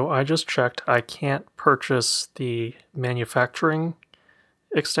 So I just checked. I can't purchase the manufacturing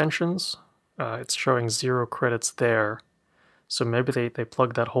extensions. It's showing 0 credits there. So maybe they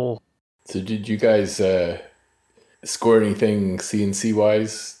plugged that hole. So did you guys score anything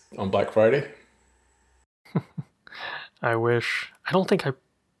CNC-wise on Black Friday? I wish. I don't think I...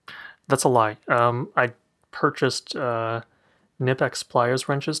 That's a lie. I purchased Knipex pliers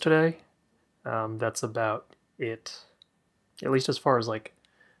wrenches today. That's about it. At least as far as like...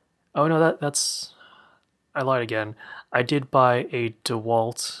 Oh no, that's... I lied again. I did buy a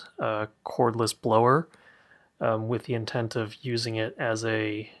DeWalt cordless blower with the intent of using it as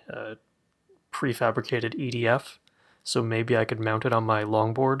a prefabricated EDF. So maybe I could mount it on my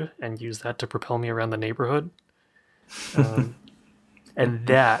longboard and use that to propel me around the neighborhood. And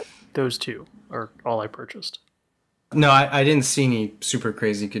those two are all I purchased. No, I didn't see any super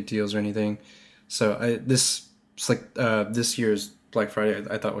crazy good deals or anything. So this year's Black Friday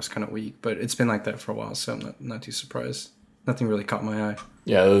I thought was kind of weak, but it's been like that for a while, so I'm not too surprised. Nothing really caught my eye.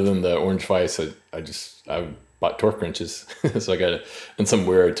 Yeah, other than the orange vise, I bought torque wrenches, so I got and some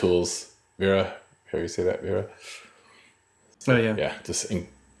Wera tools. Vera, how do you say that, Vera? Oh yeah, Yeah, just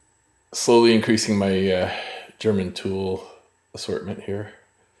slowly increasing my German tool assortment here.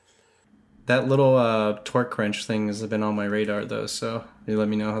 that little torque wrench thing has been on my radar though, so you let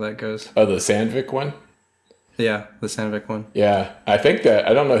me know how that goes. Oh, the Sandvik one. Yeah, the Sandvik one. Yeah, I think that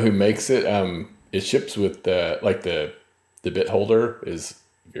I don't know who makes it. It ships with like the bit holder is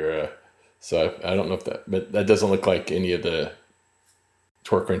Vera, so I don't know if that, but that doesn't look like any of the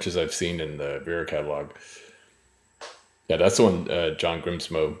torque wrenches I've seen in the Vera catalog. Yeah, that's the one John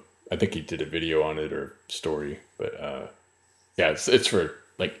Grimsmo. I think he did a video on it or story, but yeah, it's for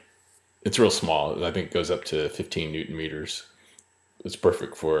like it's real small. I think it goes up to 15 Newton meters. It's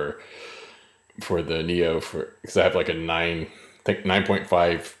perfect for the Neo because I have like a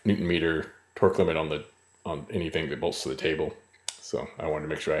 9.5 Newton meter torque limit on anything that bolts to the table. So I wanted to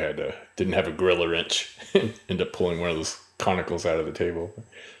make sure I didn't have a Gorilla wrench end up pulling one of those conicals out of the table.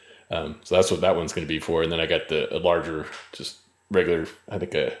 So that's what that one's going to be for. And then I got a larger, just regular, I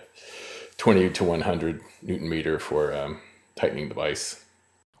think a 20 to 100 Newton meter for tightening the vise.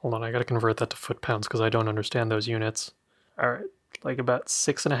 Hold on, I gotta convert that to foot-pounds because I don't understand those units. All right, like about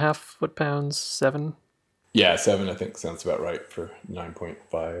 6.5 foot-pounds, 7? Yeah, 7 I think sounds about right for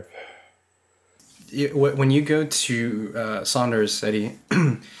 9.5. When you go to Saunders, Eddie,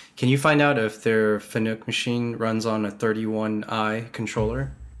 can you find out if their Fanuc machine runs on a 31i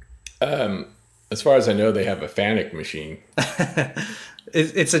controller? As far as I know, they have a Fanuc machine.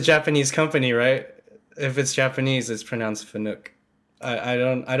 It's a Japanese company, right? If it's Japanese, it's pronounced Fanuc. I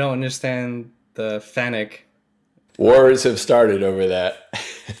don't understand the Fanuc. Wars have started over that.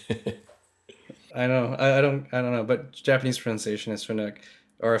 I know. I don't know, but Japanese pronunciation is Fanuc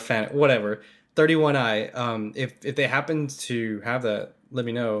or a Fanuc, whatever. 31i. If they happen to have that, let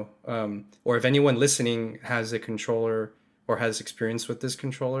me know. Or if anyone listening has a controller or has experience with this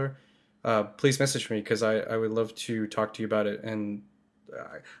controller, please message me because I would love to talk to you about it. And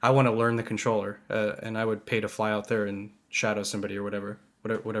I want to learn the controller, and I would pay to fly out there and shadow somebody or whatever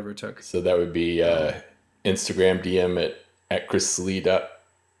it took. So that would be Instagram DM at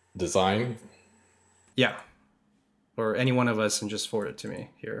chrislee.design. Yeah. Or any one of us and just forward it to me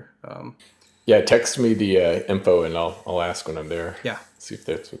here. Yeah, text me the info and I'll ask when I'm there. Yeah. See if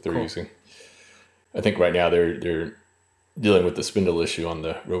that's what they're using. I think right now they're dealing with the spindle issue on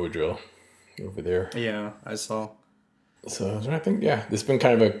the Robodrill over there. Yeah, I saw. So I think, yeah, it's been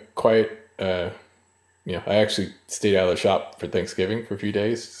kind of a quiet, I actually stayed out of the shop for Thanksgiving for a few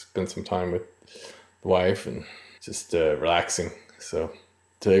days, spent some time with the wife and just relaxing. So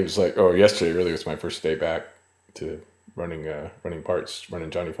today was yesterday really was my first day back to running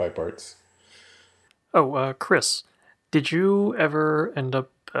Johnny 5 parts. Oh, Chris, did you ever end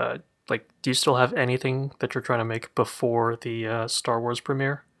up, do you still have anything that you're trying to make before the Star Wars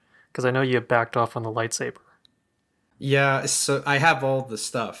premiere? Because I know you backed off on the lightsaber. Yeah, so I have all the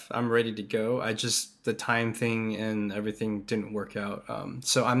stuff. I'm ready to go. The time thing and everything didn't work out.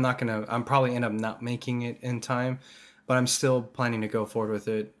 So I'm probably end up not making it in time, but I'm still planning to go forward with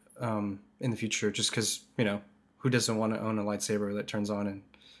it in the future just because, who doesn't want to own a lightsaber that turns on and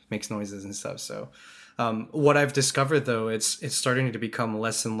makes noises and stuff. So what I've discovered, though, it's starting to become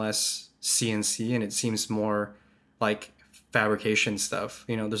less and less CNC, and it seems more like fabrication stuff.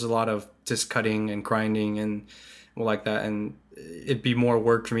 There's a lot of just cutting and grinding and like that, and it'd be more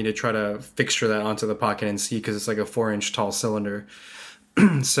work for me to try to fixture that onto the Pocket NC because it's like a 4-inch tall cylinder.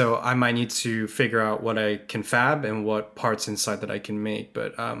 So I might need to figure out what I can fab and what parts inside that I can make.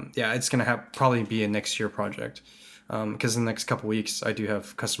 But it's gonna probably be a next year project because in the next couple weeks I do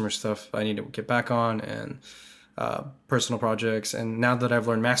have customer stuff I need to get back on and personal projects. And now that I've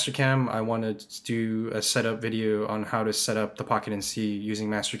learned Mastercam, I wanted to do a setup video on how to set up the Pocket NC using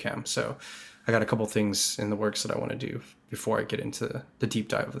Mastercam. So I got a couple things in the works that I want to do before I get into the deep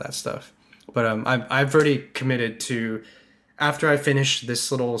dive of that stuff. But I've already committed to, after I finish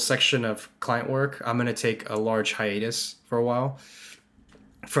this little section of client work, I'm going to take a large hiatus for a while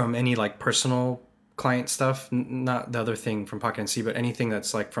from any personal client stuff, not the other thing from Pocket NC, but anything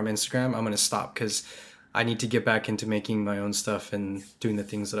that's from Instagram. I'm going to stop because I need to get back into making my own stuff and doing the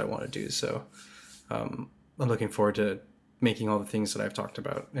things that I want to do. So I'm looking forward to making all the things that I've talked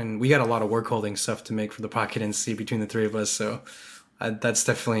about. And we got a lot of work holding stuff to make for the Pocket NC between the three of us. So that's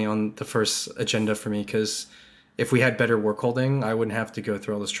definitely on the first agenda for me, because if we had better work holding, I wouldn't have to go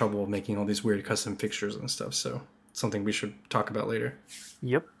through all this trouble of making all these weird custom fixtures and stuff. So it's something we should talk about later.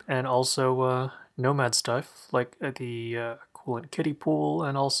 Yep, and also Nomad stuff, like the coolant kiddie pool,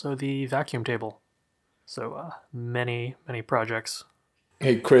 and also the vacuum table. So many, many projects.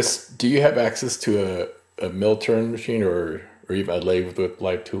 Hey, Chris, do you have access to a mill turn machine or even a lathe with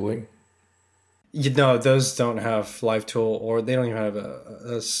live tooling? Those don't have live tool, or they don't even have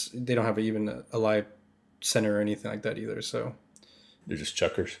they don't have even a live center or anything like that either. So They're just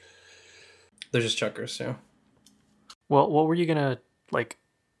chuckers. they're just chuckers. Yeah. Well, what were you gonna like?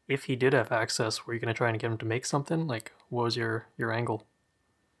 If he did have access, were you gonna try and get him to make something? Like, what was your angle?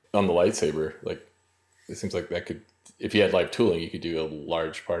 On the lightsaber, like, it seems like that could, if you had live tooling, you could do a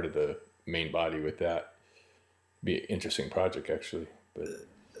large part of the main body with that. Be an interesting project, actually. But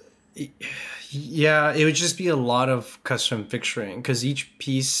Yeah, it would just be a lot of custom fixturing because each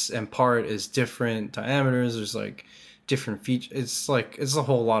piece and part is different diameters. There's like different features. It's a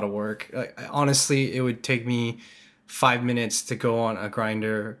whole lot of work. Honestly, it would take me 5 minutes to go on a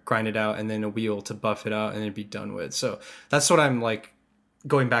grinder, grind it out, and then a wheel to buff it out, and it'd be done with. So that's what I'm like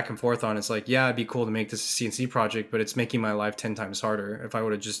going back and forth on. It's like, yeah, it'd be cool to make this a CNC project, but it's making my life 10 times harder if I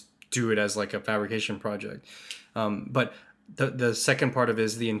were to just do it as like a fabrication project. But the second part of it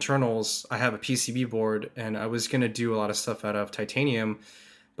is the internals. I have a PCB board, and I was gonna do a lot of stuff out of titanium,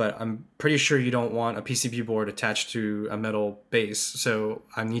 but I'm pretty sure you don't want a PCB board attached to a metal base. So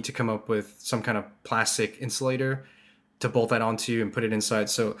I need to come up with some kind of plastic insulator to bolt that onto and put it inside.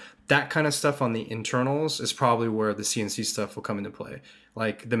 So that kind of stuff on the internals is probably where the CNC stuff will come into play,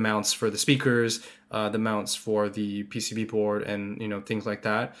 like the mounts for the speakers, the mounts for the PCB board, and things like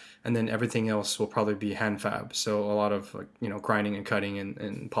that. And then everything else will probably be hand fab. So a lot of grinding and cutting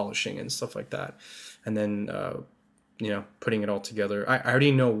and polishing and stuff like that. And then putting it all together. I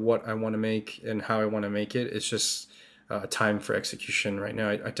already know what I want to make and how I want to make it. It's just time for execution right now.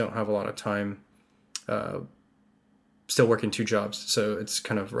 I don't have a lot of time. Still working 2 jobs, so it's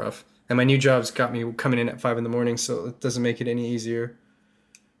kind of rough. And my new job's got me coming in at 5 a.m, so it doesn't make it any easier.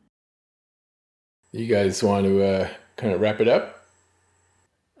 you guys want to kind of wrap it up?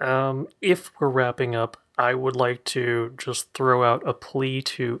 If we're wrapping up, I would like to just throw out a plea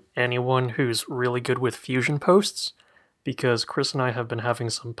to anyone who's really good with fusion posts, because Chris and I have been having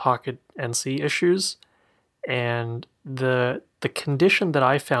some Pocket NC issues, and the condition that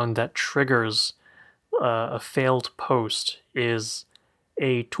I found that triggers a failed post is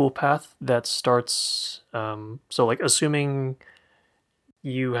a toolpath that starts. So, like, assuming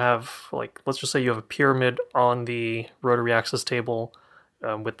you have, like, let's just say you have a pyramid on the rotary axis table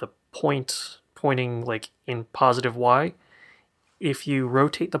with the pointing like in positive Y. If you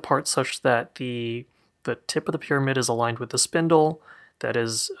rotate the part such that the tip of the pyramid is aligned with the spindle, that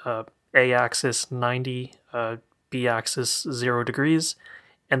is A axis 90, B axis 0 degrees,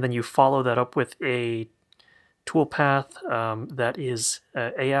 and then you follow that up with a toolpath that is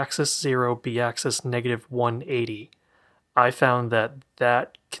A axis 0, B axis negative 180. I found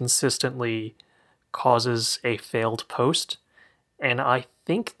that consistently causes a failed post, and I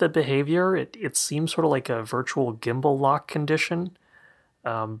think the behavior, it seems sort of like a virtual gimbal lock condition,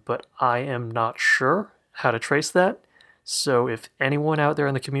 but I am not sure how to trace that. So if anyone out there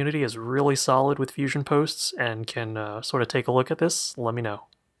in the community is really solid with fusion posts and can sort of take a look at this, let me know.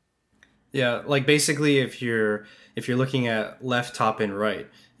 Yeah, like basically if you're looking at left, top, and right,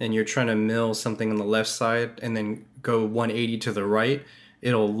 and you're trying to mill something on the left side and then go 180 to the right,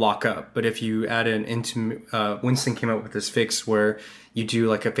 it'll lock up. But if you add an into Winston came up with this fix where you do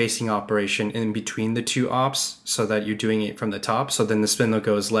like a facing operation in between the two ops so that you're doing it from the top. So then the spindle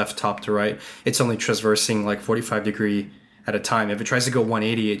goes left, top to right. It's only traversing like 45 degree at a time. If it tries to go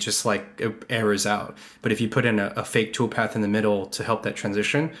 180, it just like it errors out. But if you put in a fake toolpath in the middle to help that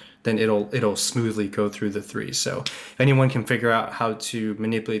transition, then it'll smoothly go through the 3. So if anyone can figure out how to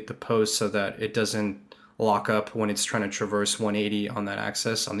manipulate the post so that it doesn't lock up when it's trying to traverse 180 on that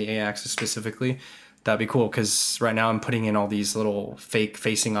axis, on the A axis specifically, that'd be cool. Because right now I'm putting in all these little fake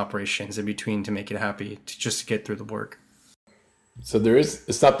facing operations in between to make it happy, just to get through the work. So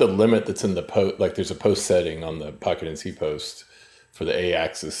it's not the limit that's in the post, like there's a post setting on the Pocket NC post for the A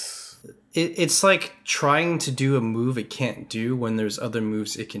axis. It's like trying to do a move it can't do when there's other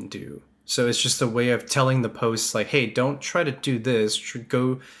moves it can do. So it's just a way of telling the post like, hey, don't try to do this,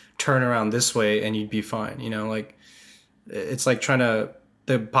 go turn around this way and you'd be fine. Like it's like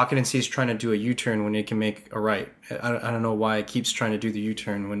the Pocket NC is trying to do a U-turn when it can make a right. I don't know why it keeps trying to do the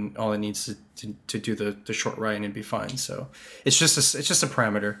U-turn when all it needs to do the short right and it'd be fine. So it's just a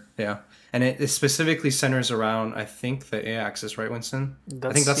parameter, yeah. And it specifically centers around, I think, the A-axis, right, Winston?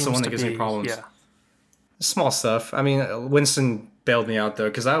 I think that's the one that gives me problems. Yeah. Small stuff. I mean, Winston bailed me out though,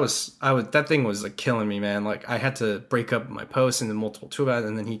 because I was that thing was like killing me, man. Like I had to break up my posts into multiple toolpaths,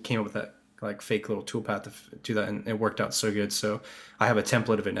 and then he came up with that like fake little toolpath to do that, and it worked out so good. So I have a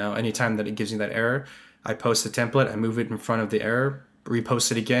template of it now. Anytime that it gives me that error, I post the template, I move it in front of the error,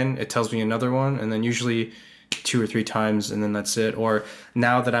 repost it again, it tells me another one, and then usually 2 or 3 times, and then that's it. Or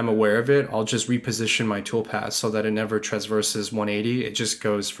now that I'm aware of it, I'll just reposition my toolpath so that it never transverses 180. It just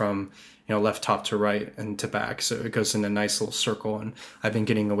goes from left top to right and to back, so it goes in a nice little circle, and I've been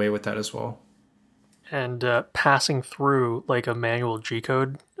getting away with that as well. And passing through like a manual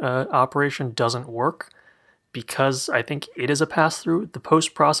G-code operation doesn't work because I think it is a pass-through. The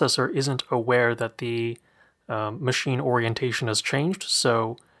post processor isn't aware that the machine orientation has changed,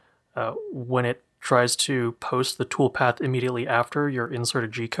 so when it tries to post the toolpath immediately after your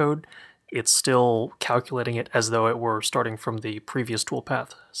inserted G-code, it's still calculating it as though it were starting from the previous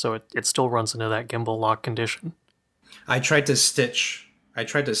toolpath. So it still runs into that gimbal lock condition. I tried to stitch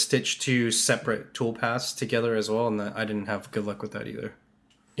 2 separate toolpaths together as well, and I didn't have good luck with that either.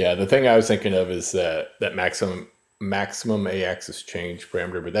 Yeah, the thing I was thinking of is that maximum A-axis change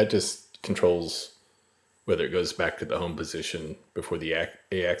parameter, but that just controls whether it goes back to the home position before the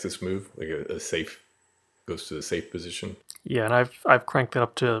A-axis move, like a safe goes to the safe position. Yeah, and I've cranked it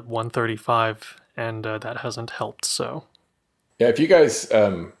up to 135, and that hasn't helped. So yeah, if you guys,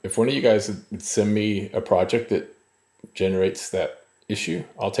 if one of you guys would send me a project that generates that issue,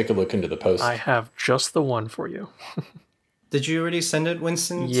 I'll take a look into the post. I have just the one for you. Did you already send it,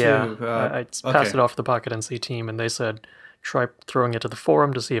 Winston? Yeah, I passed it off to the Pocket NC team, and they said try throwing it to the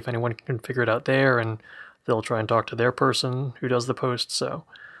forum to see if anyone can figure it out there, and they'll try and talk to their person who does the post. So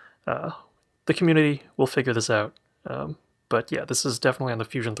the community will figure this out. But yeah, this is definitely on the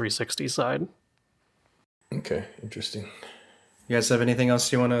Fusion 360 side. Okay, interesting. You guys have anything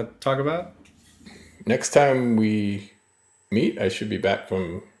else you want to talk about? Next time we meet, I should be back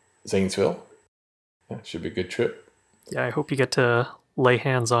from Zanesville. Yeah, should be a good trip. Yeah, I hope you get to lay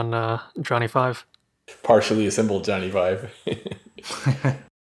hands on Johnny 5. Partially assembled Johnny 5.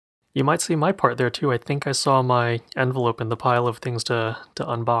 You might see my part there too. I think I saw my envelope in the pile of things to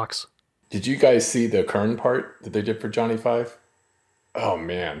unbox. Did you guys see the Kern part that they did for Johnny 5? Oh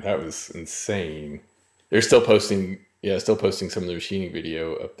man, that was insane. They're still posting some of the machining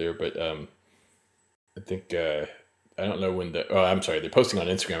video up there, but I think I don't know when I'm sorry, they're posting on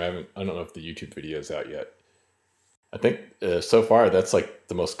Instagram. I don't know if the YouTube video is out yet. I think so far that's like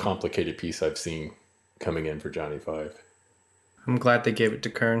the most complicated piece I've seen coming in for Johnny 5. I'm glad they gave it to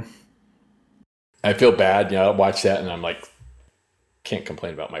Kern. I feel bad, I watch that and I'm like, can't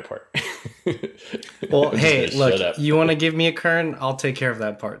complain about my part. Well, hey, look, you want to give me a Kern? I'll take care of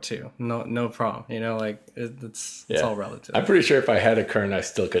that part too. No problem. It's all relative. I'm pretty sure if I had a Kern, I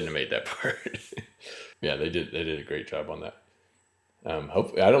still couldn't have made that part. Yeah, they did a great job on that.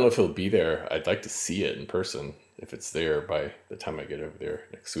 Hopefully, I don't know if it'll be there. I'd like to see it in person if it's there by the time I get over there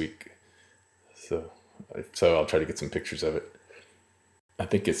next week. So I'll try to get some pictures of it. I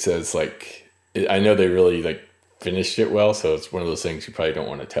think it says I know they really finished it well, so it's one of those things you probably don't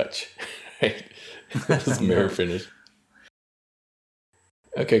want to touch. Right? This mirror finish.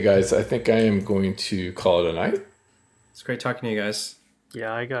 Okay, guys, I think I am going to call it a night. It's great talking to you guys.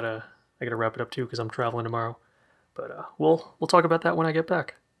 Yeah, I gotta wrap it up too because I'm traveling tomorrow. But we'll talk about that when I get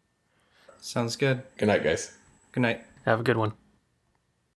back. Sounds good. Good night, guys. Good night. Have a good one.